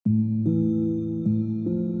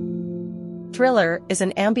Thriller is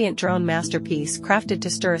an ambient drone masterpiece crafted to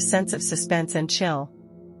stir a sense of suspense and chill.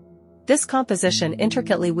 This composition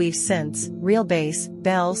intricately weaves synths, real bass,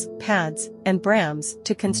 bells, pads, and brams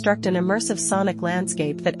to construct an immersive sonic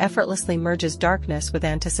landscape that effortlessly merges darkness with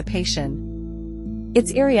anticipation.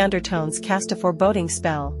 Its eerie undertones cast a foreboding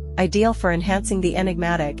spell, ideal for enhancing the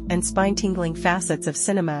enigmatic and spine-tingling facets of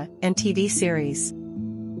cinema and TV series.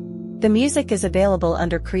 The music is available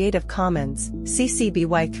under Creative Commons, CC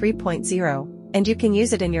BY 3.0, and you can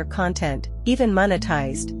use it in your content, even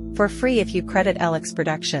monetized, for free if you credit Alex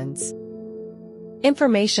Productions.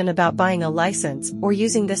 Information about buying a license or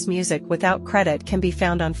using this music without credit can be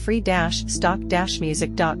found on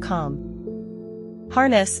free-stock-music.com.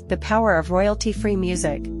 Harness the power of royalty-free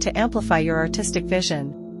music to amplify your artistic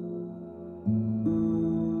vision.